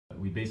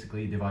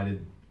basically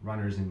divided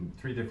runners in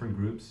 3 different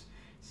groups,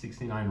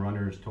 69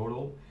 runners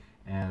total.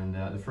 And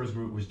the first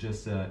group was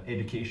just an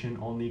education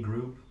only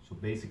group. So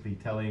basically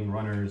telling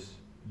runners,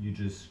 you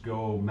just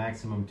go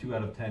maximum 2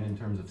 out of 10 in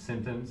terms of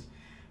symptoms.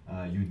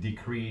 You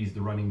decrease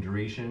the running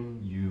duration,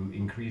 you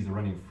increase the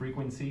running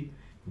frequency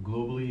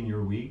globally in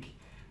your week,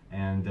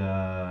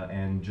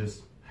 and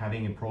just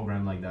having a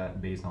program like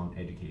that based on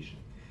education.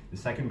 The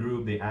second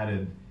group, they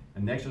added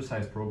an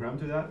exercise program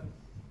to that,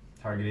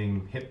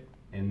 targeting hip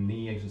and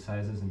knee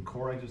exercises and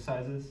core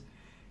exercises.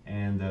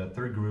 And the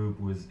third group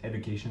was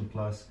education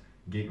plus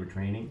gait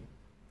retraining,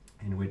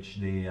 in which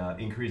they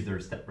increased their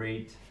step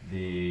rate,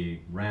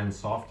 they ran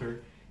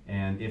softer,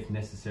 and if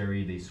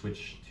necessary, they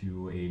switched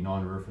to a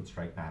non-rear foot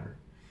strike pattern.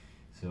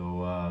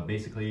 So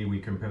basically, we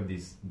compared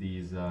these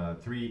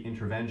 3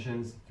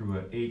 interventions through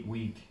an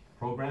 8-week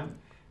program,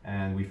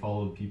 and we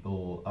followed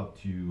people up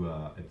to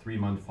a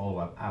 3-month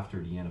follow-up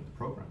after the end of the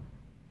program.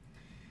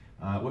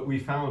 What we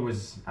found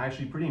was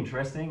actually pretty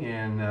interesting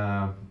and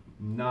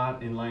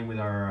not in line with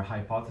our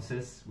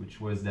hypothesis, which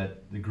was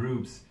that the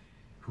groups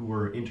who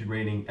were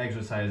integrating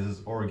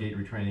exercises or gait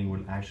retraining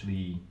would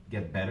actually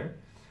get better,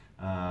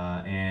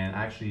 and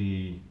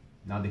actually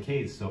not the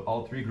case. So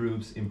all 3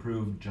 groups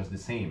improved just the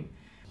same.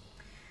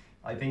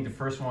 I think the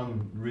first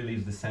one really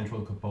is the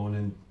central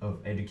component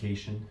of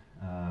education,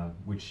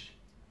 which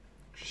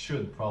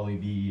should probably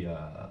be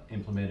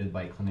implemented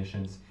by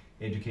clinicians.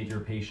 Educate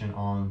your patient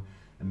on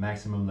the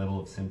maximum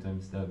level of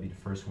symptoms. That would be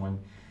the first one.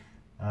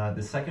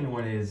 The second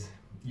one is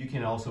you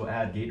can also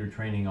add gait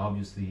retraining,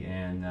 obviously,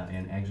 and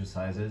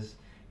exercises,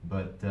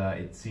 but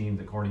it seemed,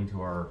 according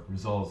to our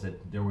results,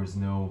 that there was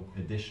no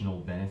additional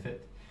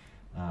benefit.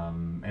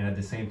 And at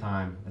the same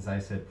time, as I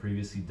said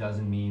previously,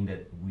 doesn't mean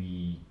that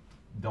we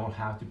don't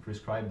have to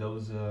prescribe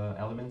those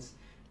elements,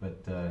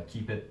 but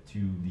keep it to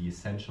the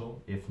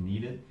essential if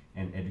needed,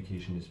 and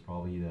education is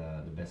probably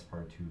the best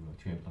part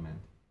to implement.